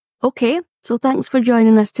Okay, so thanks for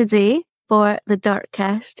joining us today for the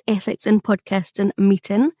Darkcast Ethics in Podcasting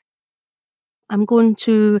meeting. I'm going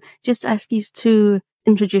to just ask you to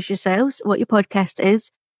introduce yourselves, what your podcast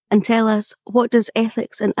is, and tell us, what does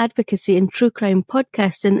ethics and advocacy in true crime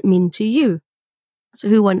podcasting mean to you? So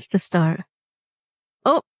who wants to start?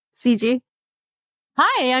 Oh, CJ.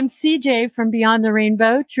 Hi, I'm CJ from Beyond the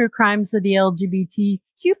Rainbow, True Crimes of the LGBTQ+.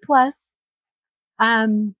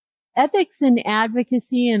 Ethics and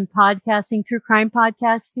advocacy in podcasting, true crime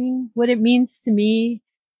podcasting, what it means to me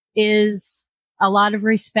is a lot of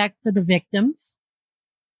respect for the victims.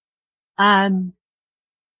 And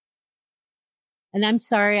I'm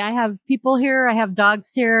sorry, I have people here, I have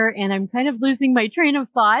dogs here, and I'm kind of losing my train of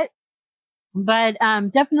thought. But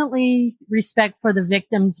definitely respect for the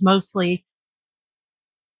victims mostly.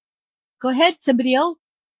 Go ahead, somebody else.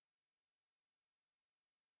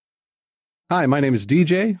 Hi, my name is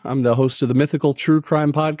DJ. I'm the host of the Mythical True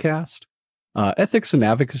Crime Podcast. Ethics and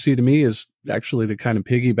advocacy to me is actually to kind of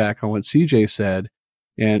piggyback on what CJ said,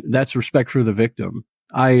 and that's respect for the victim.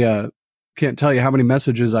 I can't tell you how many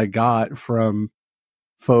messages I got from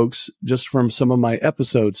folks just from some of my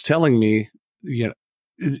episodes telling me,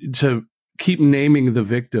 to keep naming the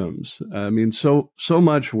victims. I mean, so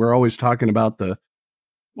much we're always talking about the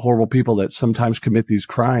horrible people that sometimes commit these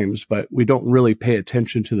crimes, but we don't really pay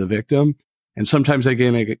attention to the victim. And sometimes they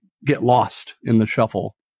get lost in the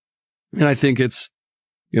shuffle. And I think it's,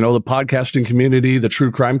 the podcasting community, the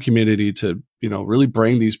true crime community to, really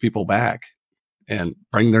bring these people back and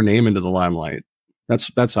bring their name into the limelight.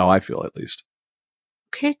 That's how I feel, at least.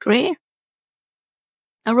 Okay, great.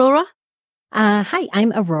 Aurora? Hi,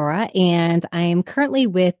 I'm Aurora, and I'm currently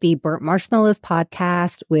with the Burnt Marshmallows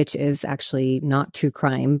podcast, which is actually not true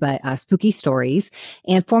crime, but spooky stories,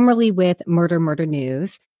 and formerly with Murder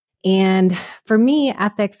News. And for me,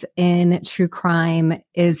 ethics in true crime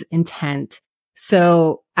is intent.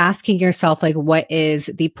 So asking yourself, what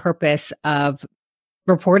is the purpose of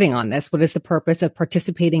reporting on this? What is the purpose of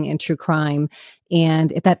participating in true crime?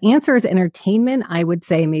 And if that answer is entertainment, I would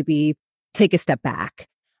say maybe take a step back.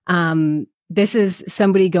 This is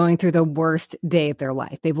somebody going through the worst day of their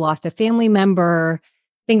life. They've lost a family member.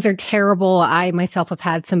 Things are terrible. I myself have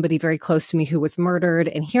had somebody very close to me who was murdered,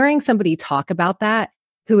 and hearing somebody talk about that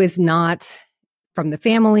who is not from the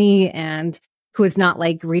family and who is not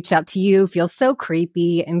reached out to you feels so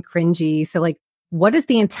creepy and cringy. So what is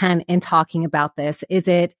the intent in talking about this? Is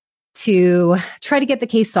it to try to get the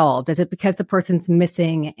case solved? Is it because the person's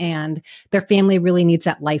missing and their family really needs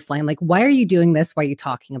that lifeline? Why are you doing this? Why are you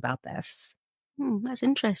talking about this? That's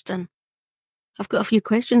interesting. I've got a few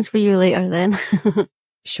questions for you later then.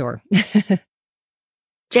 Sure.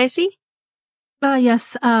 Jessie?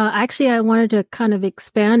 Yes. Actually, I wanted to kind of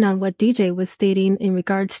expand on what DJ was stating in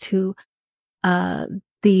regards to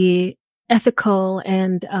the ethical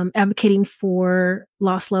and advocating for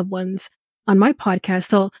lost loved ones on my podcast.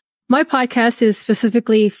 So my podcast is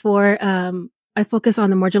specifically for, I focus on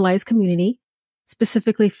the marginalized community,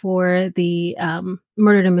 specifically for the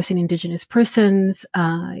murdered and missing Indigenous persons.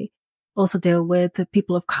 I also deal with the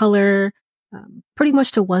people of color, pretty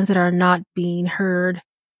much the ones that are not being heard,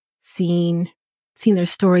 seen their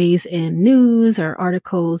stories in news or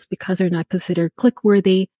articles because they're not considered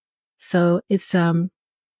click-worthy. So it's, I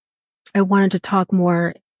wanted to talk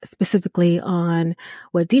more specifically on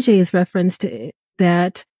what DJ has referenced,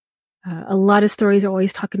 that a lot of stories are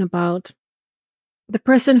always talking about the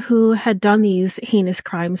person who had done these heinous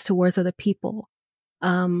crimes towards other people.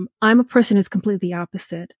 I'm a person who's completely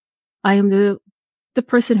opposite. I am the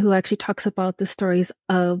person who actually talks about the stories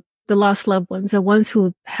of the lost loved ones, the ones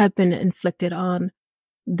who have been inflicted on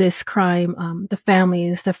this crime, the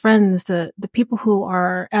families, the friends, the people who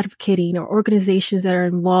are advocating, or organizations that are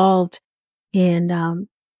involved in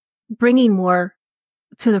bringing more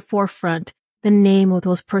to the forefront the name of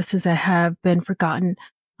those persons that have been forgotten.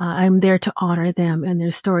 I'm there to honor them and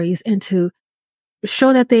their stories, and to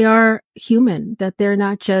show that they are human, that they're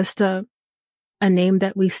not just a name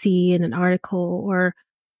that we see in an article or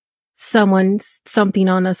something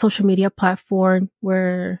on a social media platform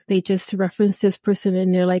where they just reference this person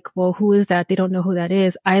and they're like, well, who is that? They don't know who that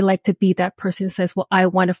is. I like to be that person who says, well, I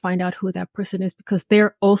want to find out who that person is, because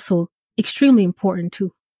they're also extremely important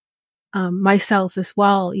to myself as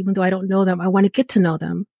well. Even though I don't know them, I want to get to know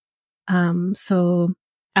them. So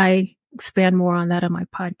I expand more on that on my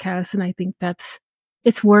podcast. And I think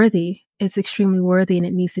it's worthy. It's extremely worthy, and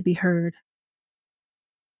it needs to be heard.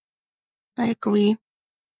 I agree.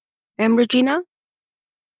 Regina?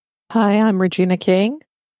 Hi, I'm Regina King.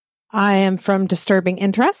 I am from Disturbing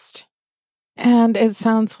Interest. And it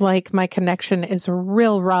sounds like my connection is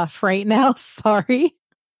real rough right now. Sorry.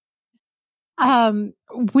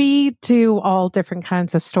 We do all different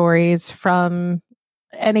kinds of stories, from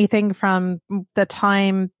anything from the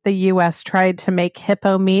time the U.S. tried to make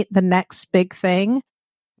hippo meat the next big thing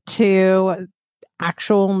to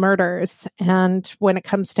actual murders. And when it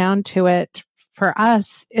comes down to it, for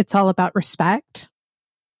us, it's all about respect.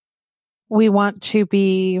 We want to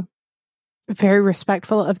be very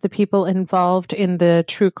respectful of the people involved in the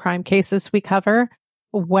true crime cases we cover,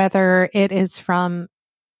 whether it is from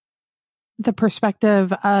the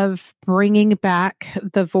perspective of bringing back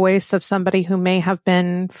the voice of somebody who may have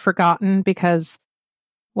been forgotten because,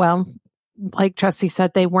 well, like Jesse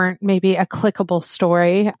said, they weren't maybe a clickable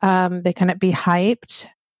story. They couldn't be hyped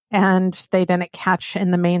and they didn't catch in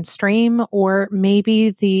the mainstream, or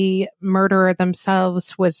maybe the murderer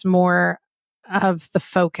themselves was more of the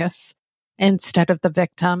focus instead of the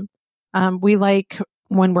victim. We like,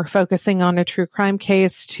 when we're focusing on a true crime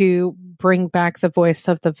case, to bring back the voice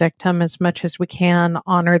of the victim as much as we can,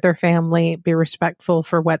 honor their family, be respectful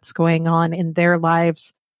for what's going on in their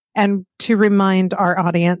lives, and to remind our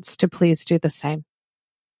audience to please do the same.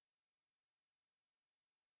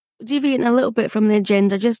 Deviating a little bit from the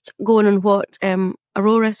agenda, just going on what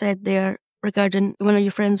Aurora said there regarding one of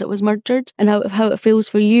your friends that was murdered, and how it feels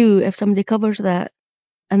for you if somebody covers that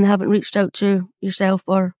and they haven't reached out to yourself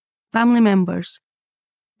or family members.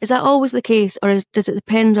 Is that always the case, or does it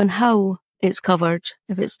depend on how it's covered,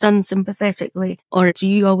 if it's done sympathetically, or do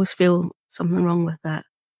you always feel something wrong with that?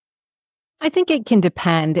 I think it can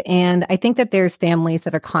depend. And I think that there's families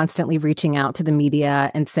that are constantly reaching out to the media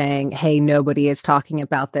and saying, hey, nobody is talking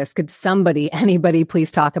about this. Could anybody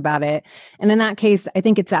please talk about it? And in that case, I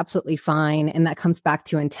think it's absolutely fine. And that comes back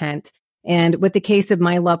to intent. And with the case of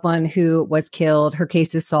my loved one who was killed, her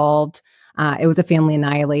case is solved. It was a family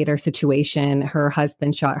annihilator situation. Her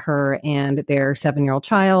husband shot her and their 7-year-old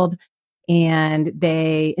child, and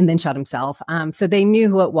then shot himself. So they knew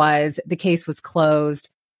who it was. The case was closed.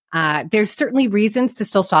 There's certainly reasons to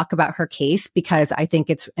still talk about her case, because I think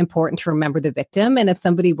it's important to remember the victim. And if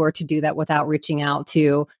somebody were to do that without reaching out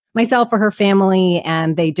to myself or her family,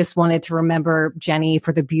 and they just wanted to remember Jenny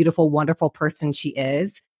for the beautiful, wonderful person she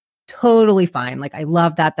is, totally fine. Like, I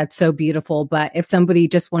love that. That's so beautiful. But if somebody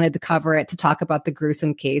just wanted to cover it to talk about the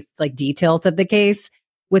gruesome case, like details of the case,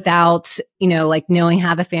 without, like knowing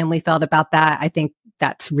how the family felt about that, I think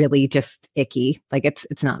that's really just icky. Like,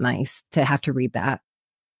 it's not nice to have to read that.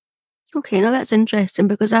 Okay, now that's interesting,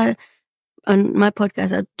 because on my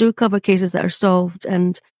podcast, I do cover cases that are solved,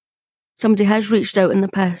 and somebody has reached out in the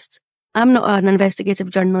past. I'm not an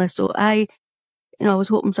investigative journalist, so I was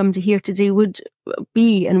hoping somebody here today would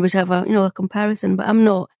be and would have a comparison, but I'm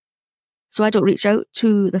not. So I don't reach out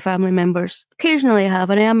to the family members. Occasionally I have,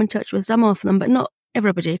 and I am in touch with some of them, but not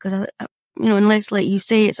everybody, because unless, like you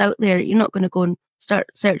say, it's out there, you're not going to go and start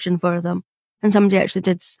searching for them. And somebody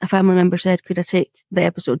actually a family member said, could I take the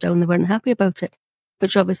episode down? They weren't happy about it,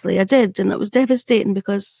 which obviously I did. And it was devastating,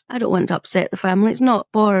 because I don't want to upset the family. It's not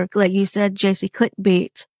for, like you said, Jesse,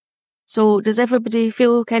 clickbait. So does everybody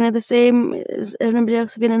feel kind of the same? Has anybody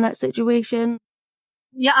else been in that situation?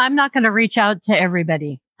 Yeah, I'm not going to reach out to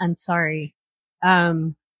everybody. I'm sorry. I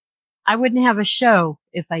wouldn't have a show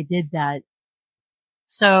if I did that.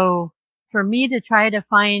 So for me to try to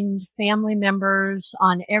find family members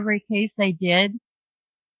on every case I did,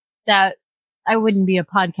 that I wouldn't be a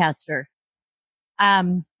podcaster.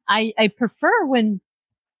 I prefer when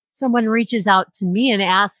someone reaches out to me and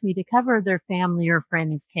asks me to cover their family or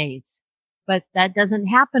friend's case, but that doesn't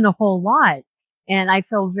happen a whole lot. And I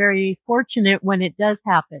feel very fortunate when it does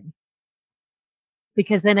happen,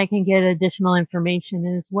 because then I can get additional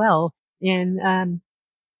information as well, and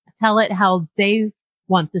tell it how they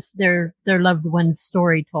want their loved one's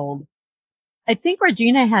story told. I think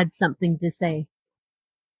Regina had something to say.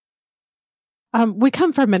 We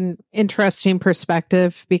come from an interesting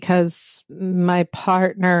perspective, because my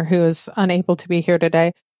partner, who is unable to be here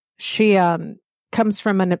today, she comes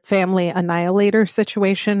from a family annihilator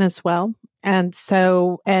situation as well. And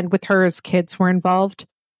with her, as kids were involved.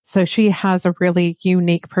 So she has a really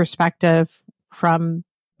unique perspective from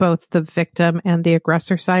both the victim and the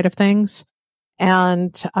aggressor side of things.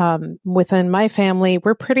 And within my family,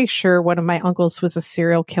 we're pretty sure one of my uncles was a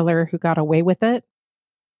serial killer who got away with it.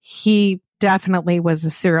 He definitely was a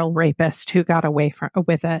serial rapist who got away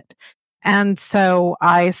with it. And so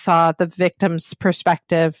I saw the victim's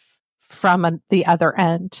perspective from the other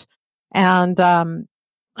end. And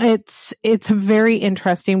it's very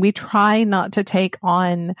interesting. We try not to take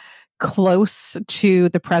on close to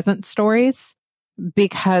the present stories,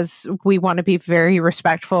 because we want to be very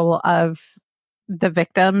respectful of the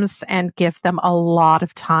victims and give them a lot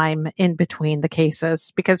of time in between the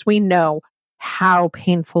cases, because we know how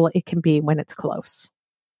painful it can be when it's close.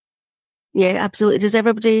 Yeah, absolutely. Does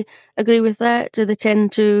everybody agree with that? Do they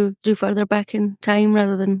tend to do further back in time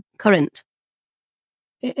rather than current?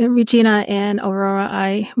 Regina and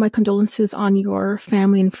Aurora, my condolences on your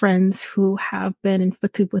family and friends who have been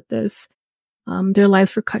inflicted with this. Their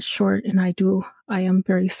lives were cut short, and I am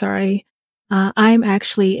very sorry. I'm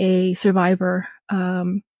actually a survivor,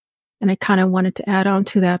 and I kind of wanted to add on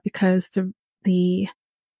to that because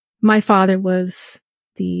my father was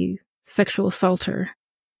the sexual assaulter.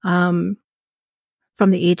 From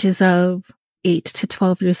the ages of 8 to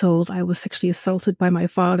 12 years old, I was sexually assaulted by my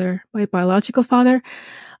biological father.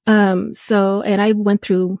 And I went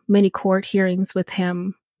through many court hearings with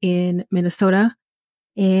him in Minnesota,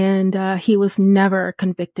 and he was never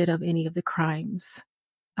convicted of any of the crimes.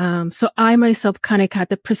 So I myself kind of got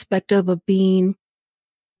the perspective of being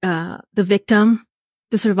the victim,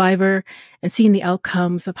 the survivor, and seeing the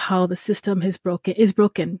outcomes of how the system is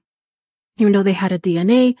broken. Even though they had a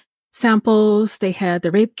DNA samples, they had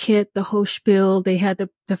the rape kit, the whole spiel, they had the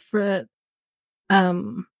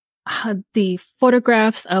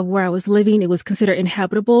photographs of where I was living. It was considered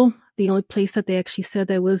inhabitable. The only place that they actually said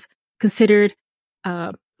that was considered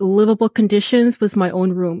livable conditions was my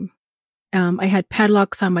own room. I had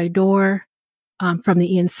padlocks on my door from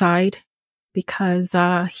the inside because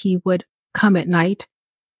he would come at night,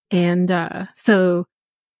 and so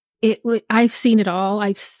I've seen it all.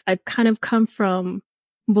 I've kind of come from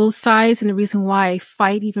both sides, and the reason why I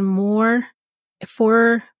fight even more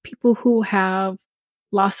for people who have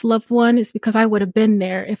lost a loved one is because I would have been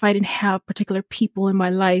there if I didn't have particular people in my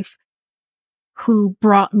life who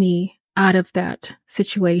brought me out of that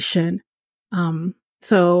situation.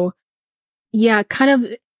 So yeah, kind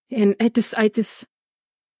of, and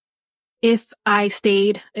if I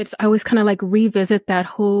stayed, I always kind of like revisit that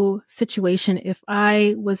whole situation. If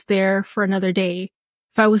I was there for another day,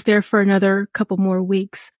 if I was there for another couple more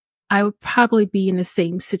weeks, I would probably be in the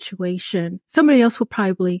same situation. Somebody else would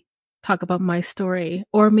probably talk about my story,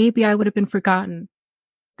 or maybe I would have been forgotten.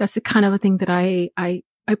 That's the kind of a thing that I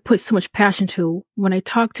put so much passion to when I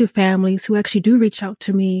talk to families who actually do reach out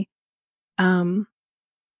to me.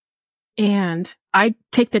 And I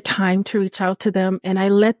take the time to reach out to them, and I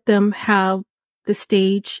let them have the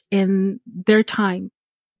stage in their time.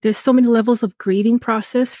 There's so many levels of grieving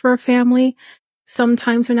process for a family.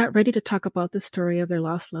 Sometimes they're not ready to talk about the story of their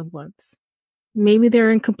lost loved ones. Maybe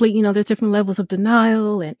they're in complete, there's different levels of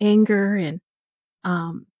denial and anger. And,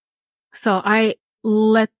 so I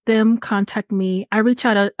let them contact me. I reach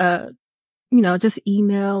out, just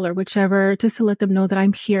email or whichever, just to let them know that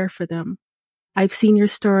I'm here for them. I've seen your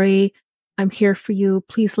story. I'm here for you.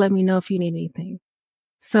 Please let me know if you need anything.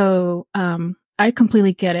 So, I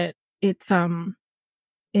completely get it. It's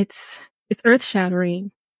earth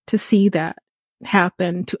shattering to see that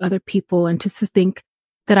happen to other people, and just to think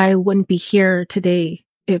that I wouldn't be here today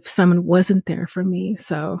if someone wasn't there for me.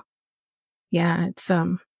 So yeah, it's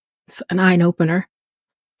an eye opener.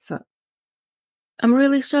 So I'm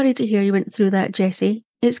really sorry to hear you went through that, Jessie.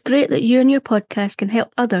 It's great that you and your podcast can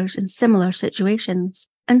help others in similar situations.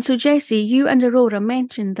 And so, Jessie, you and Aurora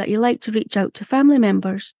mentioned that you like to reach out to family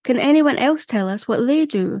members. Can anyone else tell us what they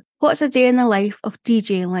do? What's a day in the life of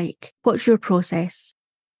DJ like? What's your process?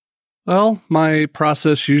 Well, my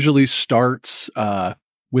process usually starts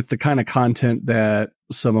with the kind of content that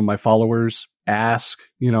some of my followers ask.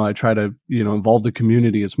 I try to, involve the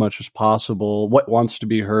community as much as possible. What wants to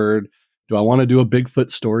be heard? Do I want to do a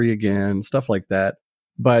Bigfoot story again? Stuff like that.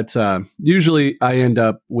 But usually I end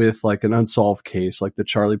up with like an unsolved case, like the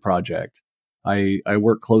Charlie Project. I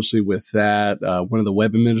work closely with that. One of the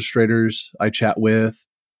web administrators I chat with,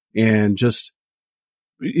 and just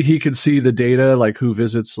he could see the data, like who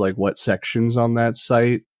visits like what sections on that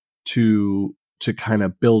site to kind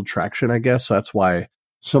of build traction, I guess. So that's why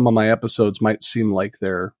some of my episodes might seem like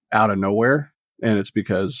they're out of nowhere. And it's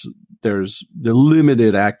because there's the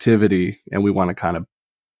limited activity, and we want to kind of,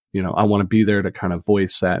 I want to be there to kind of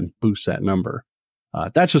voice that and boost that number.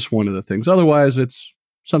 That's just one of the things. Otherwise, it's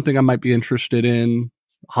something I might be interested in.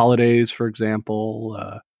 Holidays, for example.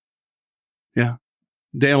 Yeah.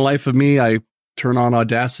 Day in the life of me, I turn on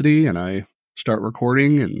Audacity and I start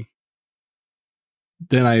recording, and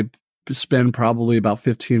then I spend probably about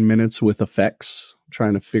 15 minutes with effects,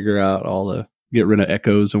 trying to figure out get rid of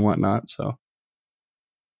echoes and whatnot. So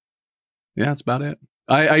yeah, that's about it.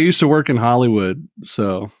 I used to work in Hollywood,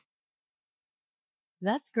 so.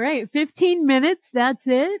 That's great. 15 minutes. That's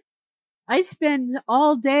it. I spend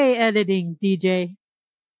all day editing, DJ.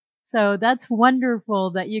 So that's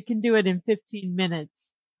wonderful that you can do it in 15 minutes.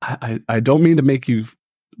 I don't mean to make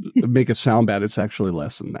it sound bad. It's actually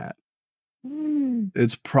less than that.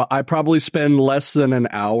 I probably spend less than an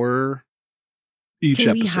hour each Can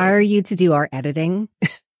episode. we hire you to do our editing?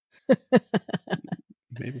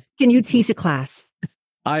 Maybe. Can you teach a class?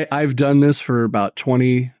 I've done this for about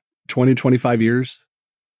 25 years.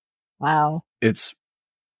 Wow. It's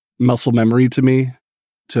muscle memory to me,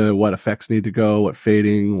 to what effects need to go, what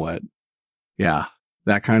fading,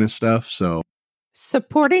 that kind of stuff. So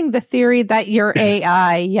supporting the theory that you're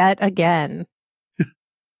AI yet again.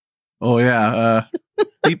 Oh yeah,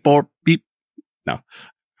 beep or beep. No.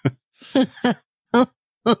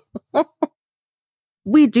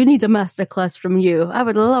 We do need a masterclass from you. I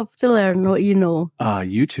would love to learn what you know.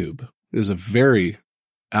 YouTube is a very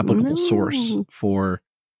applicable source for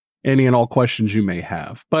any and all questions you may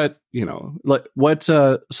have. But, what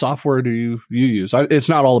software do you use? It's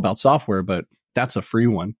not all about software, but that's a free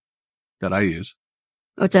one that I use.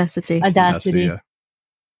 Audacity.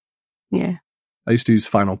 Yeah. I used to use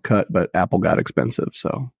Final Cut, but Apple got expensive. So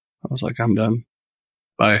I was like, I'm done.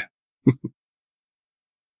 Bye.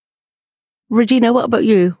 Regina, what about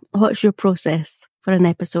you? What's your process for an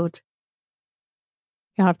episode?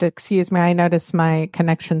 You'll have to excuse me. I noticed my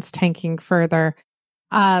connection's tanking further.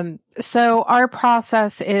 So our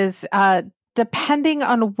process is, depending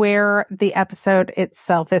on where the episode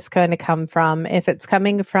itself is going to come from. If it's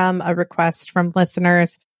coming from a request from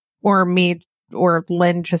listeners or me or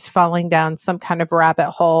Lynn just falling down some kind of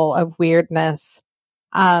rabbit hole of weirdness.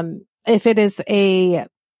 If it is a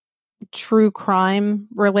true crime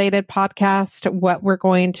related podcast, what we're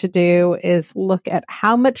going to do is look at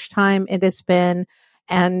how much time it has been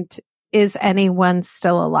and is anyone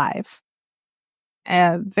still alive?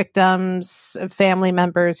 Victims, family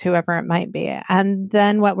members, whoever it might be. And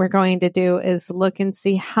then what we're going to do is look and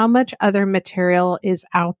see how much other material is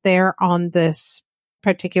out there on this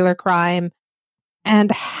particular crime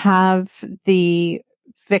and have the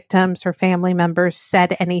victims or family members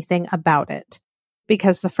said anything about it.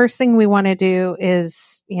 Because the first thing we want to do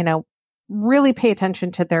is, really pay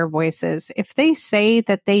attention to their voices. If they say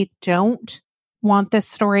that they don't want this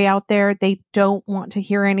story out there, they don't want to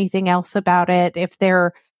hear anything else about it, if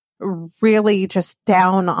they're really just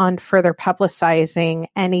down on further publicizing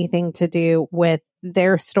anything to do with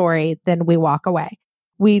their story, then we walk away.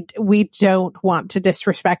 We don't want to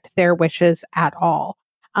disrespect their wishes at all.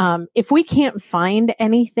 If we can't find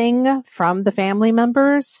anything from the family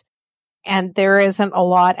members and there isn't a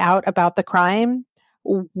lot out about the crime,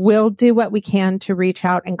 we'll do what we can to reach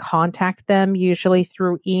out and contact them, usually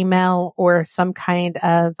through email or some kind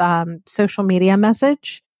of social media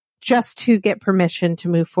message, just to get permission to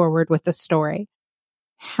move forward with the story.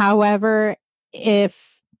 However,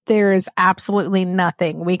 if there is absolutely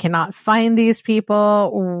nothing, we cannot find these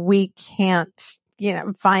people, we can't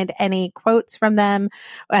find any quotes from them,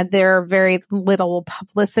 and there are very little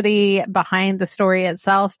publicity behind the story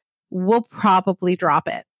itself, we'll probably drop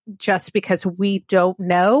it just because we don't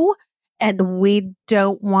know and we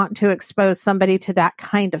don't want to expose somebody to that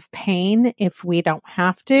kind of pain if we don't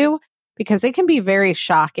have to, because it can be very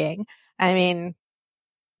shocking. I mean,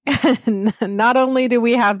 not only do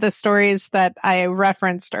we have the stories that I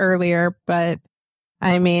referenced earlier, but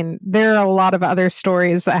I mean, there are a lot of other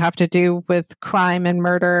stories that have to do with crime and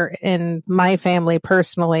murder in my family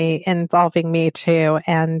personally, involving me too.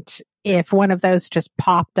 And if one of those just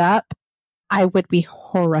popped up, I would be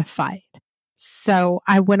horrified. So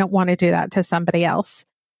I wouldn't want to do that to somebody else.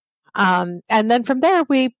 And then from there,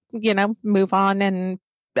 we, move on and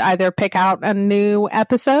either pick out a new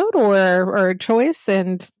episode or a choice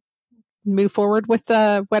and move forward with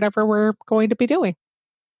whatever we're going to be doing.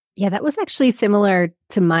 Yeah, that was actually similar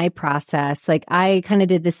to my process. Like I kind of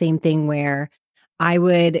did the same thing where I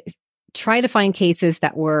would try to find cases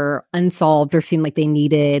that were unsolved or seemed like they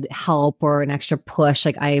needed help or an extra push.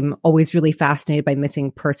 Like I'm always really fascinated by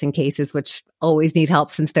missing person cases, which always need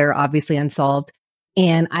help since they're obviously unsolved.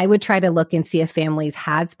 And I would try to look and see if families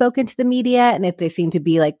had spoken to the media and if they seemed to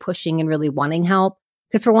be like pushing and really wanting help.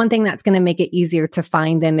 Because for one thing, that's going to make it easier to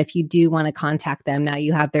find them if you do want to contact them. Now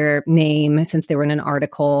you have their name since they were in an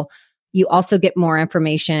article. You also get more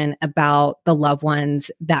information about the loved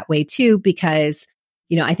ones that way too, because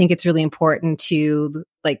I think it's really important to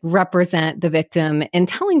represent the victim and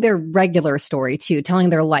telling their regular story too, telling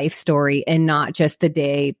their life story and not just the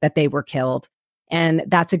day that they were killed. And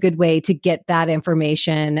that's a good way to get that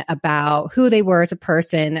information about who they were as a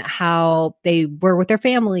person, how they were with their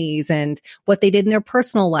families and what they did in their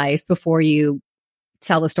personal lives before you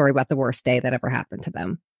tell the story about the worst day that ever happened to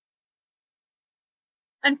them.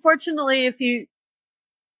 Unfortunately,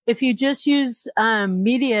 if you just use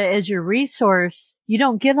media as your resource, you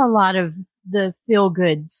don't get a lot of the feel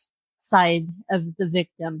goods side of the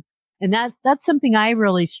victim. And that's something I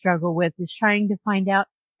really struggle with, is trying to find out,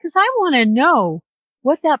 because I want to know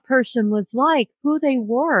what that person was like, who they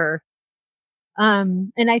were.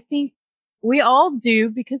 And I think we all do,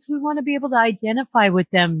 because we want to be able to identify with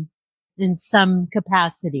them in some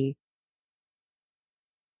capacity.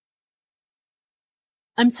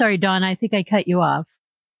 I'm sorry, Dawn, I think I cut you off.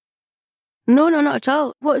 No, not at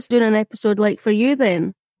all. What's doing an episode like for you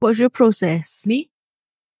then? What's your process? Me?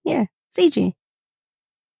 Yeah, CJ.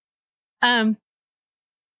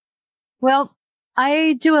 Well,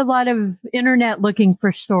 I do a lot of internet looking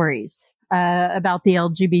for stories about the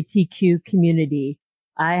LGBTQ community.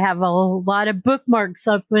 I have a lot of bookmarks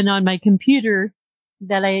open on my computer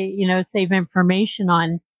that I, save information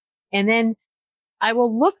on. And then I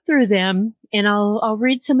will look through them and I'll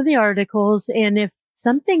read some of the articles. And if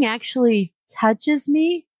something actually touches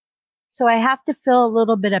me, so I have to feel a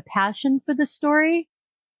little bit of passion for the story,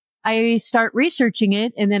 I start researching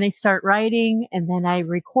it, and then I start writing, and then I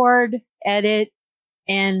record, edit,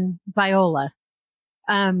 and viola.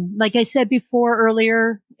 Like I said before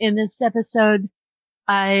earlier in this episode,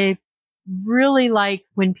 I really like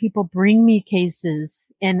when people bring me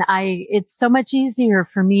cases, and it's so much easier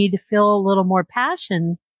for me to feel a little more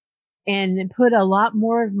passion and put a lot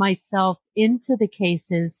more of myself into the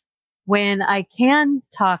cases when I can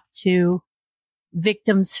talk to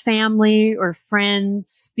victim's family or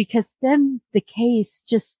friends, because then the case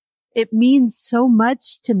it means so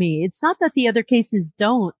much to me. It's not that the other cases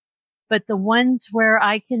don't, but the ones where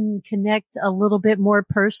I can connect a little bit more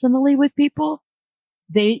personally with people,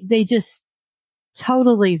 they just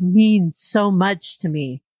totally mean so much to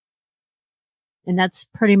me. And that's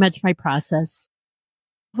pretty much my process.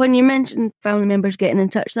 When you mentioned family members getting in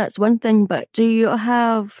touch, that's one thing, but do you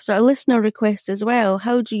have sort of listener requests as well?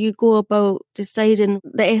 How do you go about deciding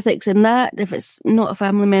the ethics in that if it's not a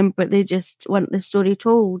family member, but they just want the story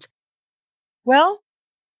told? Well,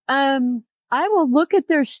 I will look at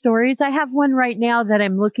their stories. I have one right now that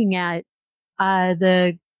I'm looking at. I'm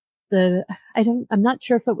not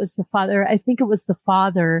sure if it was the father. I think it was the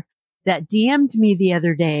father that DM'd me the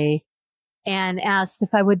other day and asked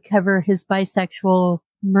if I would cover his bisexual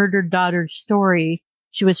murdered daughter's story.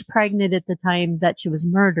 She was pregnant at the time that she was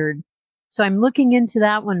murdered. So I'm looking into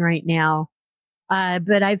that one right now.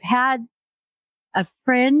 But I've had a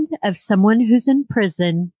friend of someone who's in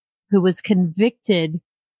prison who was convicted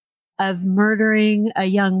of murdering a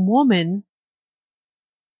young woman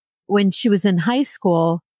when she was in high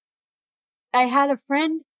school. I had a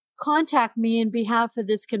friend contact me in behalf of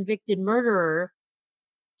this convicted murderer,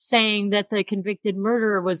 saying that the convicted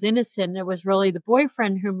murderer was innocent. It was really the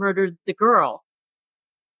boyfriend who murdered the girl.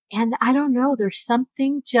 And I don't know, there's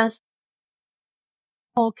something just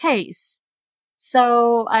whole case.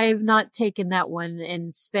 So I've not taken that one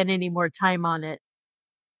and spent any more time on it.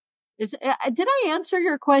 Did I answer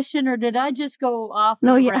your question, or did I just go off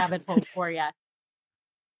the rabbit hole for you?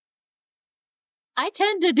 I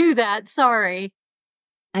tend to do that. Sorry.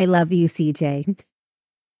 I love you, CJ.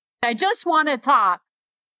 I just want to talk.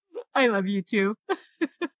 I love you too.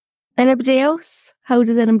 Anybody else? How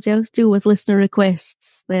does anybody else deal with listener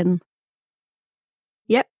requests then?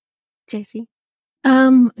 Yep. Jessie?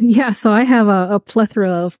 Yeah, so I have a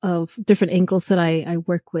plethora of different angles that I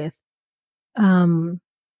work with.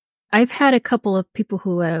 I've had a couple of people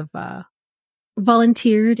who have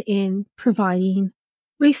volunteered in providing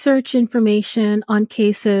research information on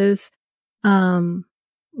cases.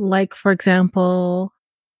 Like, for example,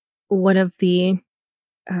 one of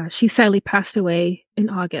she sadly passed away in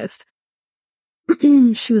August.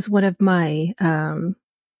 She was one of my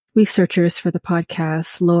researchers for the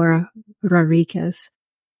podcast, Laura Rodriguez.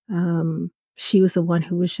 She was the one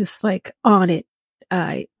who was just like on it.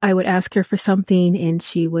 I would ask her for something and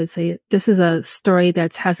she would say, this is a story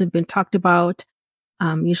that hasn't been talked about.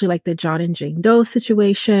 Usually like the John and Jane Doe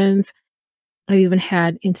situations. I've even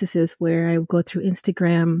had instances where I would go through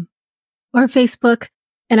Instagram or Facebook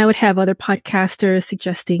and I would have other podcasters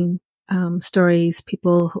suggesting stories,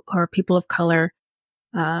 people of color,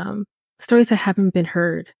 stories that haven't been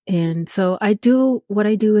heard. And so what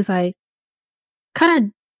I do is I kind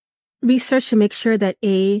of research to make sure that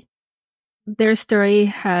if their story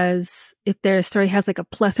has like a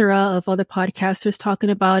plethora of other podcasters talking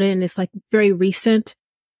about it and it's like very recent,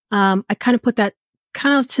 I kind of put that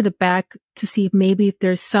kind of to the back to see if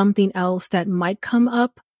there's something else that might come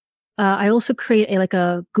up. I also create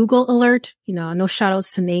a Google alert, no shout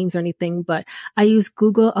outs to names or anything, but I use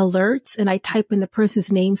Google alerts and I type in the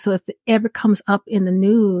person's name. So if it ever comes up in the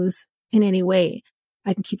news in any way,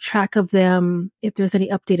 I can keep track of them. If there's any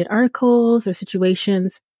updated articles or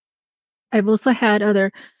situations. I've also had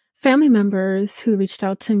other family members who reached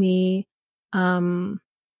out to me,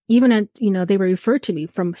 even at, they were referred to me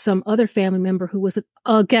from some other family member who was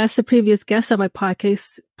a previous guest on my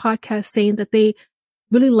podcast saying that they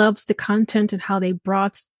really loved the content and how they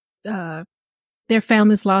brought, their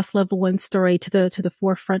family's lost loved one story to the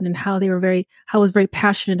forefront, and how I was very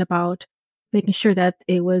passionate about making sure that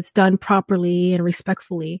it was done properly and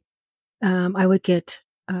respectfully. I would get,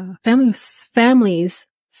 families,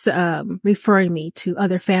 referring me to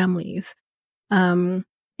other families. And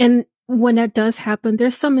when that does happen,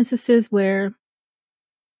 there's some instances where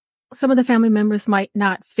some of the family members might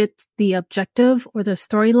not fit the objective or the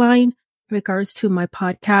storyline in regards to my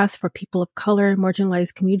podcast for people of color,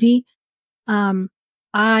 marginalized community.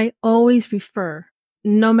 I always refer,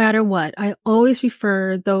 no matter what, I always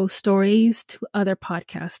refer those stories to other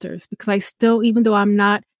podcasters, because I still, even though I'm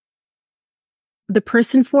not the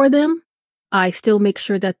person for them, I still make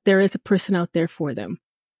sure that there is a person out there for them.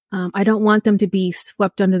 I don't want them to be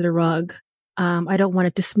swept under the rug. I don't want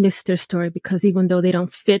to dismiss their story because even though they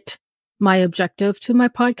don't fit my objective to my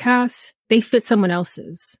podcast, they fit someone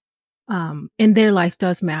else's. And their life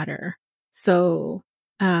does matter. So,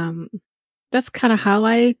 that's kind of how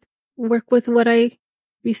I work with what I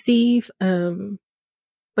receive. But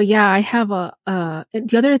yeah, I have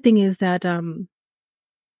the other thing is that,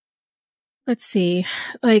 let's see,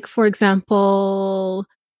 like, for example,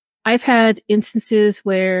 I've had instances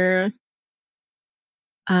where,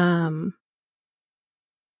 I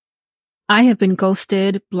have been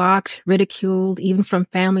ghosted, blocked, ridiculed, even from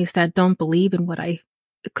families that don't believe in what I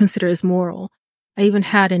consider as moral. I even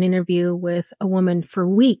had an interview with a woman for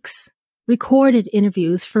weeks, recorded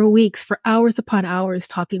interviews for weeks, for hours upon hours,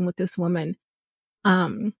 talking with this woman.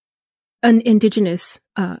 An indigenous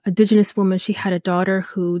woman. She had a daughter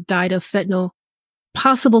who died of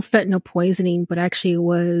possible fentanyl poisoning, but actually it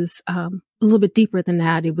was, a little bit deeper than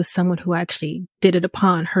that. It was someone who actually did it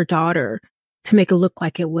upon her daughter to make it look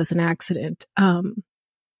like it was an accident. And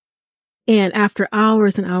after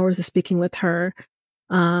hours and hours of speaking with her,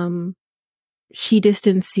 she just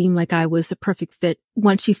didn't seem like I was a perfect fit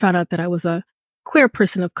once she found out that I was a queer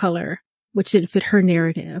person of color, which didn't fit her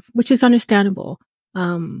narrative, which is understandable.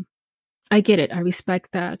 I get it. I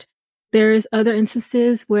respect that. There's other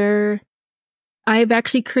instances where I've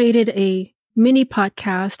actually created a mini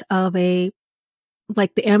podcast of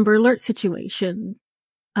like the Amber Alert situation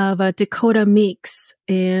of a Dakota Meeks,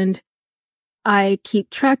 and I keep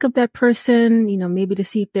track of that person, maybe to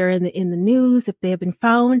see if they're in the news, if they have been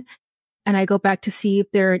found. And I go back to see if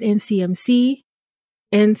they're at NCMEC,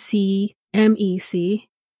 and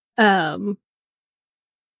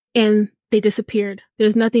they disappeared.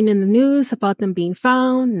 There's nothing in the news about them being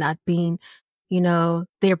found, not being,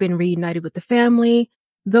 they've been reunited with the family.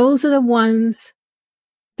 Those are the ones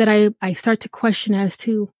that I start to question as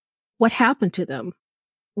to what happened to them.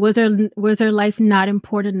 Was their life not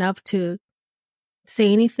important enough to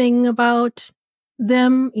say anything about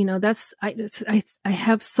them? I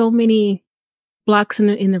have so many blocks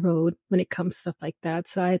in the road when it comes to stuff like that.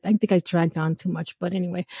 So I think I dragged on too much, but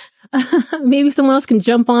anyway, maybe someone else can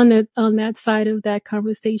jump on that side of that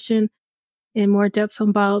conversation in more depth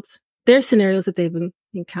about their scenarios that they've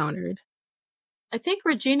encountered. I think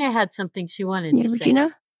Regina had something she wanted to say.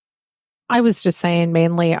 Regina? I was just saying,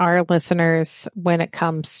 mainly our listeners, when it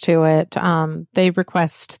comes to it, they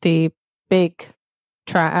request the big,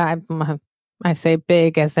 I say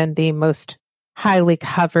big as in the most highly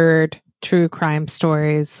covered true crime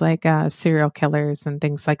stories, like serial killers and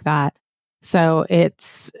things like that. So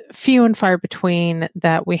it's few and far between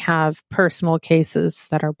that we have personal cases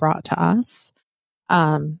that are brought to us.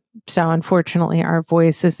 So unfortunately, our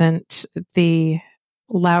voice isn't the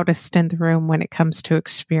loudest in the room when it comes to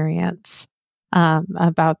experience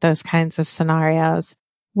about those kinds of scenarios.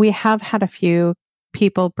 We have had a few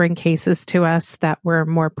people bring cases to us that were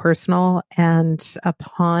more personal, and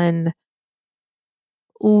upon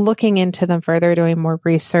looking into them further, doing more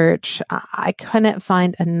research, I couldn't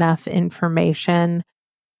find enough information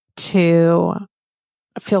to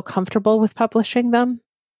feel comfortable with publishing them.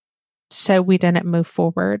 So we didn't move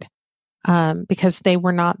forward because they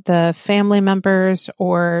were not the family members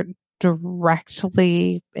or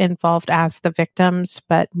directly involved as the victims,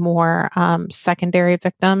 but more secondary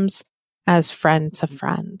victims as friends of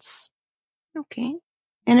friends. Okay.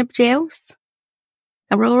 Anybody else?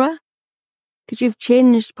 Aurora? Because you've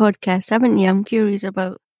changed podcasts, haven't you? I'm curious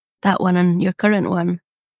about that one and your current one.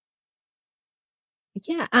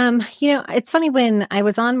 Yeah. It's funny, when I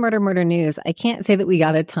was on Murder News, I can't say that we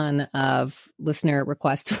got a ton of listener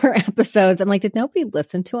requests for episodes. I'm like, did nobody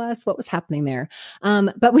listen to us? What was happening there?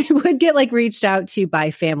 But we would get reached out to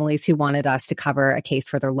by families who wanted us to cover a case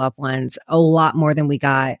for their loved ones a lot more than we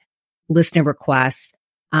got listener requests.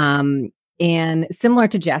 And similar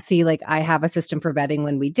to Jesse, I have a system for vetting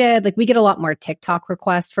when we did. We get a lot more TikTok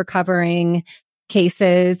requests for covering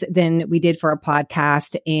cases than we did for a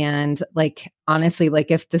podcast. And honestly,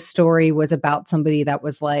 if the story was about somebody that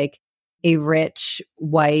was a rich,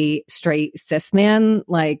 white, straight cis man,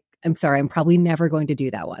 I'm sorry, I'm probably never going to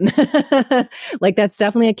do that one. That's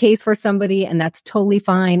definitely a case for somebody, and that's totally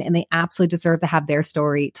fine. And they absolutely deserve to have their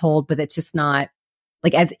story told, but it's just not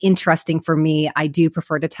as interesting for me. I do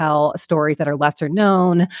prefer to tell stories that are lesser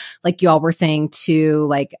known. Like y'all were saying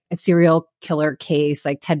too, a serial killer case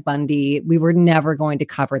like Ted Bundy. We were never going to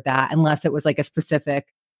cover that unless it was a specific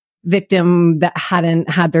victim that hadn't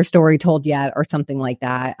had their story told yet or something like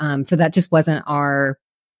that. So that just wasn't our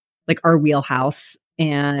wheelhouse.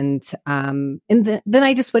 And then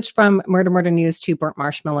I just switched from Murder News to Burnt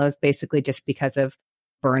Marshmallows, basically just because of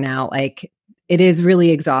burnout. It is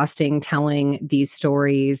really exhausting telling these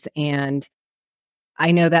stories. And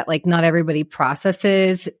I know that not everybody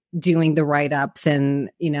processes doing the write-ups and,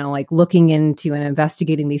 looking into and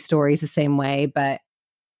investigating these stories the same way, but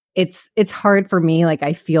it's hard for me.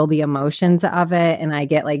 I feel the emotions of it, and I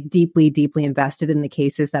get deeply, deeply invested in the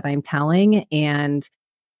cases that I'm telling. And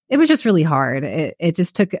it was just really hard. It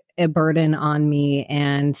just took a burden on me.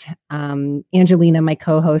 And Angelina, my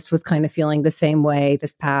co-host, was kind of feeling the same way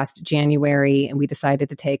this past January. And we decided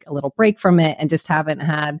to take a little break from it and just haven't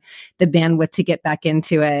had the bandwidth to get back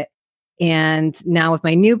into it. And now with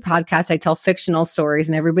my new podcast, I tell fictional stories,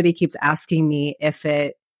 and everybody keeps asking me if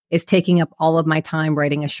it is taking up all of my time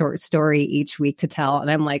writing a short story each week to tell.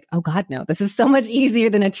 And I'm like, oh God, no, this is so much easier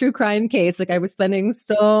than a true crime case. I was spending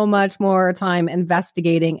so much more time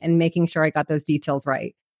investigating and making sure I got those details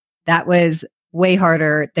right. That was way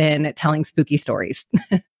harder than telling spooky stories.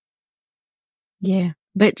 Yeah,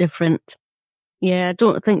 bit different. Yeah, I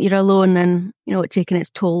don't think you're alone in, it taking its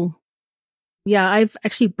toll. Yeah, I've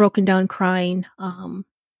actually broken down crying,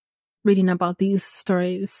 reading about these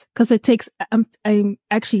stories, because it takes, I'm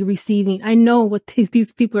actually receiving, I know what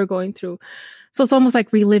these people are going through. So it's almost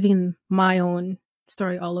like reliving my own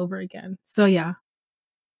story all over again. So yeah.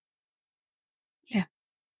 Yeah,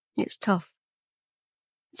 it's tough.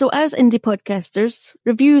 So as indie podcasters,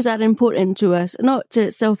 reviews are important to us, not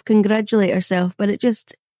to self-congratulate ourselves, but it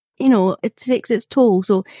just, it takes its toll.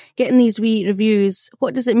 So getting these wee reviews,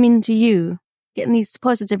 what does it mean to you? Getting these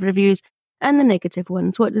positive reviews and the negative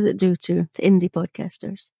ones, what does it do to indie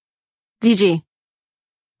podcasters? DJ?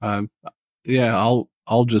 Yeah,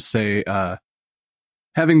 I'll just say,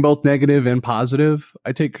 having both negative and positive,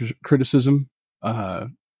 I take criticism, I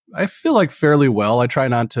feel fairly well. I try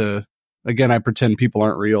not to, again, I pretend people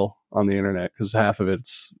aren't real on the internet because half of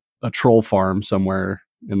it's a troll farm somewhere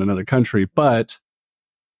in another country, but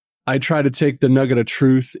I try to take the nugget of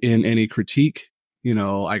truth in any critique.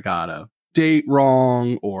 I got a date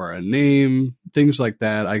wrong or a name, things like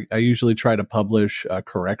that. I usually try to publish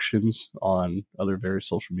corrections on other various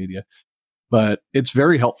social media, but it's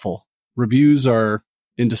very helpful. Reviews are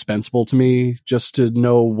indispensable to me just to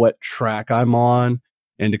know what track I'm on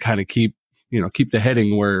and to kind of keep the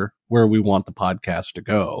heading where we want the podcast to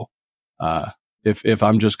go. If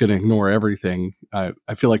I'm just going to ignore everything,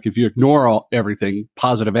 I feel like if you ignore everything,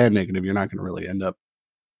 positive and negative, you're not going to really end up,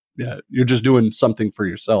 you're just doing something for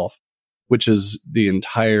yourself, which is the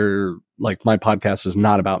entire, my podcast is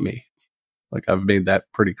not about me. I've made that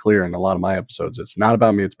pretty clear in a lot of my episodes. It's not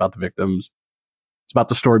about me. It's about the victims. It's about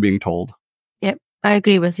the story being told. Yep, I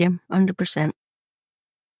agree with you 100%.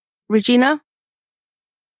 Regina?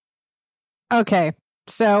 Okay,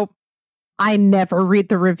 so I never read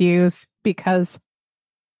the reviews because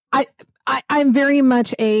I'm very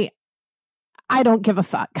much I don't give a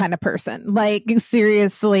fuck kind of person.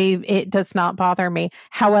 Seriously, it does not bother me.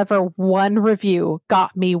 However, one review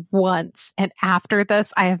got me once, and after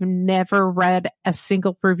this, I have never read a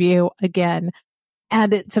single review again.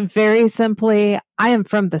 And it's very simply, I am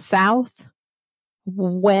from the South.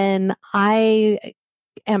 When I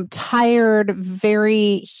am tired,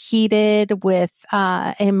 very heated with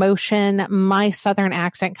emotion, my Southern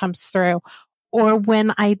accent comes through. Or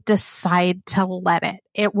when I decide to let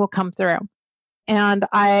it will come through. And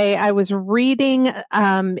I was reading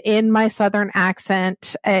in my Southern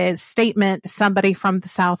accent a statement somebody from the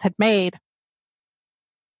South had made.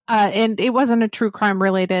 And it wasn't a true crime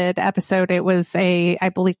related episode. It was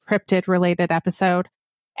I believe, cryptid related episode.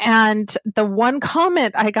 And the one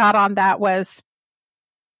comment I got on that was,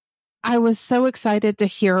 I was so excited to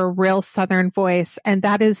hear a real Southern voice, and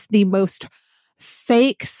that is the most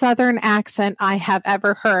fake Southern accent I have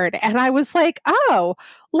ever heard. And I was like, oh,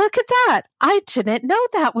 look at that. I didn't know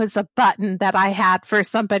that was a button that I had for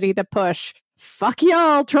somebody to push. Fuck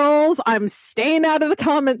y'all, trolls. I'm staying out of the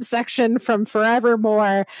comment section from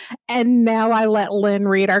forevermore. And now I let Lynn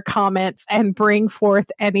read our comments and bring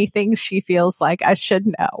forth anything she feels like I should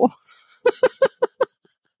know.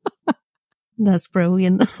 That's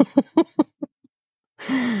brilliant.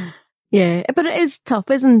 Yeah, but it is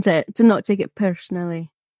tough, isn't it, to not take it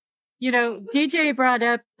personally? You know, DJ brought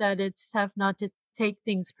up that it's tough not to take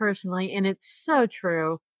things personally, and it's so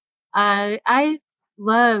true. I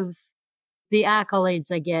love the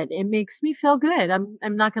accolades I get. It makes me feel good. I'm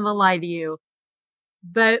not going to lie to you.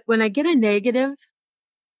 But when I get a negative,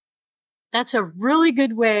 that's a really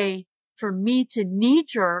good way for me to knee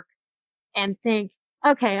jerk and think,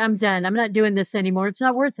 okay, I'm done. I'm not doing this anymore. It's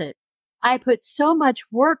not worth it. I put so much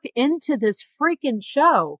work into this freaking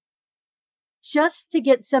show just to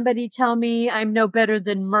get somebody tell me I'm no better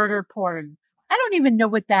than murder porn. I don't even know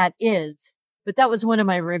what that is, but that was one of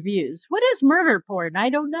my reviews. What is murder porn? I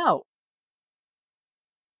don't know.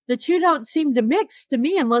 The two don't seem to mix to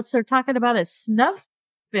me unless they're talking about a snuff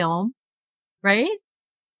film, right?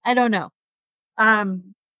 I don't know.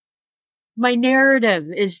 My narrative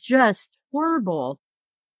is just horrible.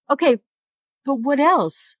 Okay, but what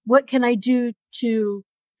else? What can I do to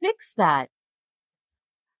fix that?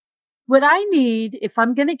 What I need, if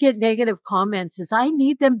I'm going to get negative comments, is I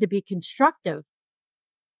need them to be constructive.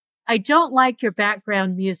 I don't like your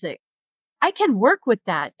background music. I can work with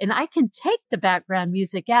that, and I can take the background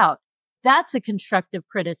music out. That's a constructive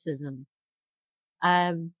criticism.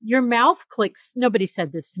 Your mouth clicks. Nobody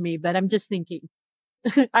said this to me, but I'm just thinking.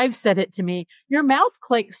 I've said it to me. Your mouth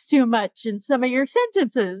clicks too much in some of your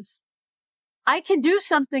sentences. I can do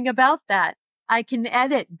something about that. I can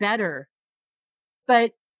edit better.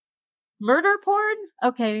 But murder porn?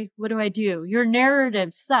 Okay, what do I do? Your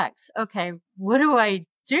narrative sucks. Okay, what do I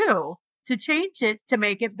do to change it to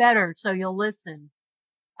make it better so you'll listen?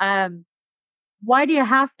 Why do you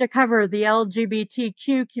have to cover the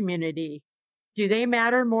LGBTQ community? Do they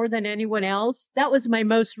matter more than anyone else? That was my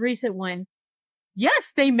most recent one.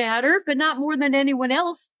 Yes, they matter, but not more than anyone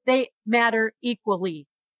else. They matter equally.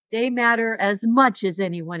 They matter as much as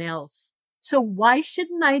anyone else. So why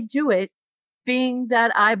shouldn't I do it, being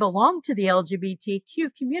that I belong to the LGBTQ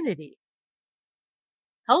community?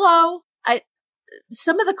 Hello.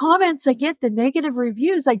 Some of the comments I get, the negative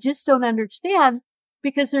reviews, I just don't understand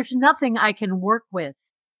because there's nothing I can work with.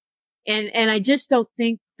 And I just don't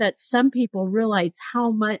think that some people realize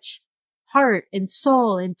how much heart and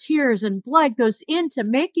soul and tears and blood goes into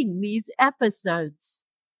making these episodes.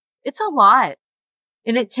 It's a lot.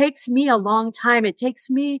 And it takes me a long time. It takes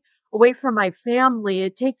me away from my family.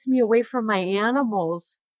 It takes me away from my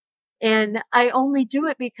animals. And I only do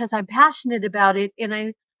it because I'm passionate about it.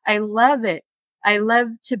 And I love it. I love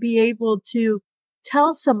to be able to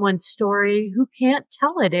tell someone's story who can't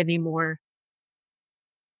tell it anymore.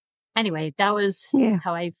 Anyway, that was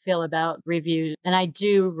how I feel about reviews. And I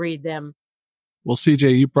do read them. Well,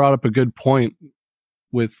 CJ, you brought up a good point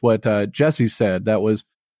with what Jesse said. That was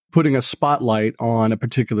putting a spotlight on a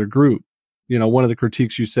particular group. You know, one of the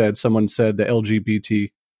critiques you said, someone said the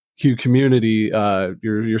LGBTQ community,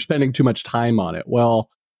 you're spending too much time on it. Well,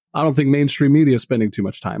 I don't think mainstream media is spending too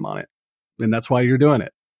much time on it. And that's why you're doing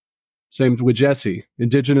it. Same with Jesse,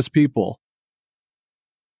 Indigenous people.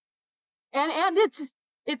 And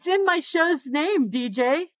it's in my show's name,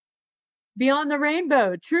 DJ. Beyond the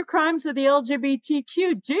Rainbow, True Crimes of the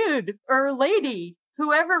LGBTQ. Dude or lady,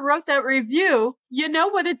 whoever wrote that review, you know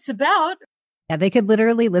what it's about. Yeah, they could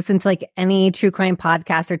literally listen to like any true crime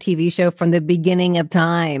podcast or TV show from the beginning of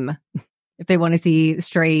time if they want to see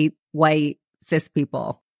straight, white, cis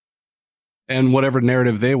people. And whatever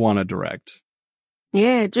narrative they want to direct.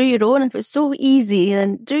 Yeah, do your own. If it's so easy,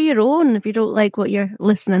 then do your own if you don't like what you're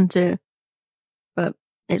listening to. But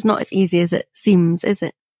it's not as easy as it seems, is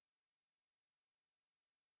it?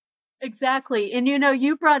 Exactly. And you know,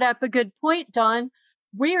 you brought up a good point, Dawn.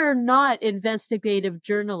 We are not investigative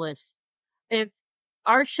journalists. If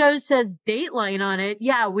our show says Dateline on it,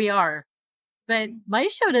 yeah, we are. But my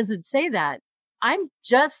show doesn't say that. I'm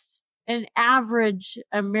just an average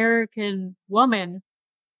American woman.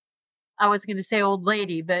 I was going to say old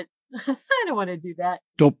lady, but I don't want to do that.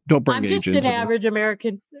 Don't bring I'm age just into an average this.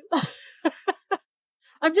 American.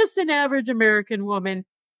 I'm just an average American woman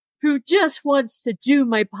who just wants to do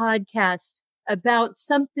my podcast about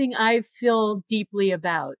something I feel deeply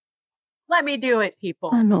about. Let me do it,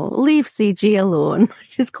 people. I know. Leave CG alone.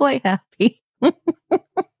 She's quite happy.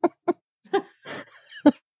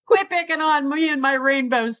 picking on me and my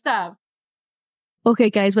rainbow stuff. Okay,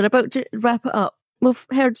 guys, we're about to wrap it up. We've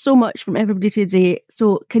heard so much from everybody today.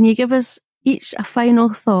 So can you give us each a final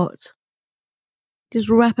thought? Just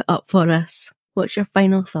wrap it up for us. What's your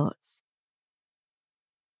final thoughts?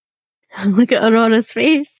 Look at Aurora's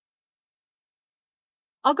face.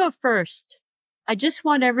 I'll go first. I just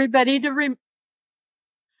want everybody to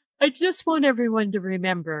everyone to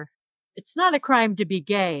remember, it's not a crime to be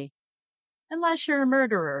gay, unless you're a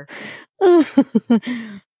murderer.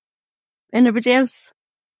 Anybody else?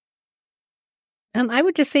 I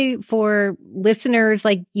would just say for listeners,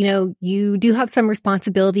 like, you do have some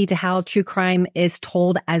responsibility to how true crime is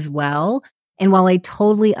told as well. And while I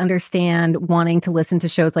totally understand wanting to listen to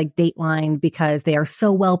shows like Dateline because they are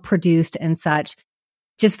so well produced and such,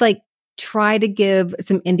 just like try to give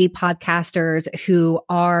some indie podcasters who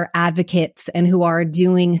are advocates and who are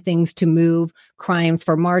doing things to move crimes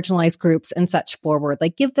for marginalized groups and such forward.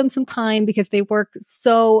 Like, give them some time because they work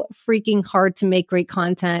so freaking hard to make great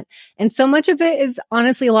content. And so much of it is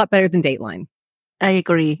honestly a lot better than Dateline. I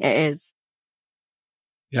agree. It is.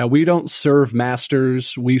 Yeah, we don't serve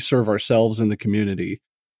masters. We serve ourselves in the community.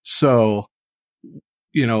 So,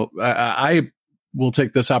 I will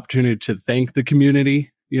take this opportunity to thank the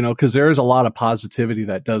community, because there is a lot of positivity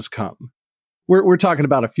that does come. We're talking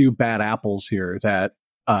about a few bad apples here that,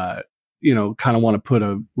 kind of want to put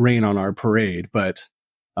a rein on our parade. But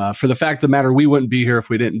for the fact of the matter, we wouldn't be here if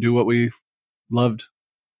we didn't do what we loved,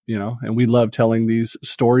 and we love telling these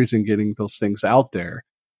stories and getting those things out there,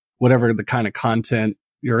 whatever the kind of content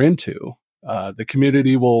you're into. The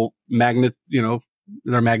community will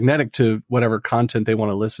they're magnetic to whatever content they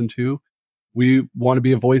want to listen to. We want to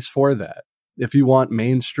be a voice for that. If you want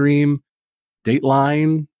mainstream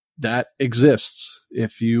Dateline, that exists.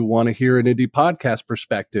 If you want to hear an indie podcast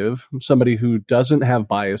perspective, somebody who doesn't have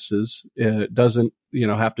biases, doesn't,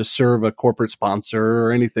 have to serve a corporate sponsor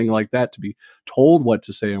or anything like that to be told what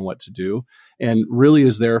to say and what to do, and really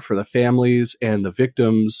is there for the families and the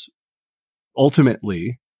victims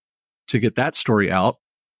ultimately to get that story out,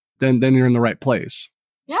 then you're in the right place.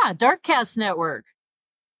 Yeah, Darkcast Network.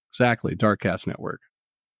 Exactly, Darkcast Network.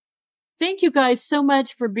 Thank you guys so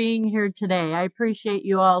much for being here today. I appreciate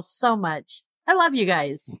you all so much. I love you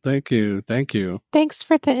guys. Thank you. Thanks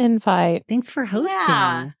for the invite. Thanks for hosting.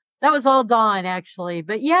 Yeah, that was all Dawn, actually.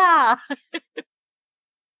 But yeah.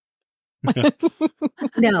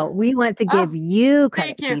 No, we want to give you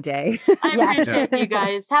credit, thank you. CJ. I appreciate you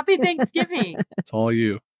guys. Happy Thanksgiving. It's all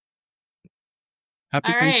you. Happy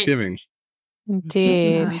All right. Thanksgiving.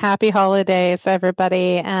 Indeed. Yes. Happy holidays,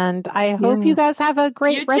 everybody. And I hope you guys have a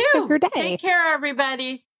great You rest too. of your day. Take care,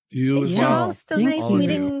 everybody. You as Yes. well. Oh, so Thank nice you.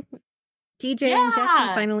 meeting DJ and Jesse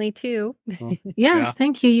Yeah. finally too. Yes, Yeah.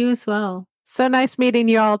 thank you. You as well. So nice meeting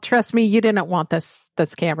you all. Trust me, you didn't want this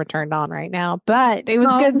camera turned on right now, but it was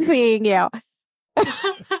good seeing you.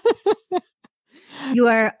 You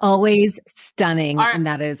are always stunning, All right. and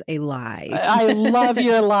that is a lie. I love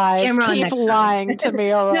your lies. Camera on Keep next time. lying to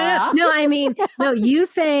me, Aurora. No, I mean, no, you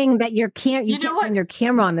saying that you You can't know what? turn your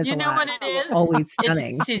camera on is You a know lie. what it is? Always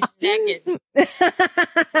stunning. She's naked.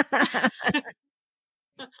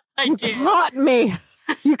 I You do. caught me.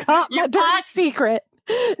 You caught my You dirty caught- secret.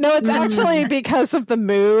 No, it's actually because of the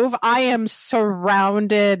move. I am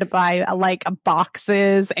surrounded by like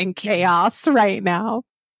boxes and chaos right now.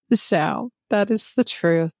 So that is the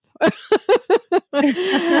truth.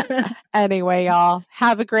 Anyway, y'all,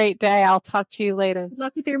 have a great day. I'll talk to you later. Good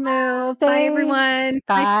luck with your move. Bye, Thanks. everyone.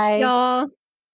 Bye. Bye, y'all.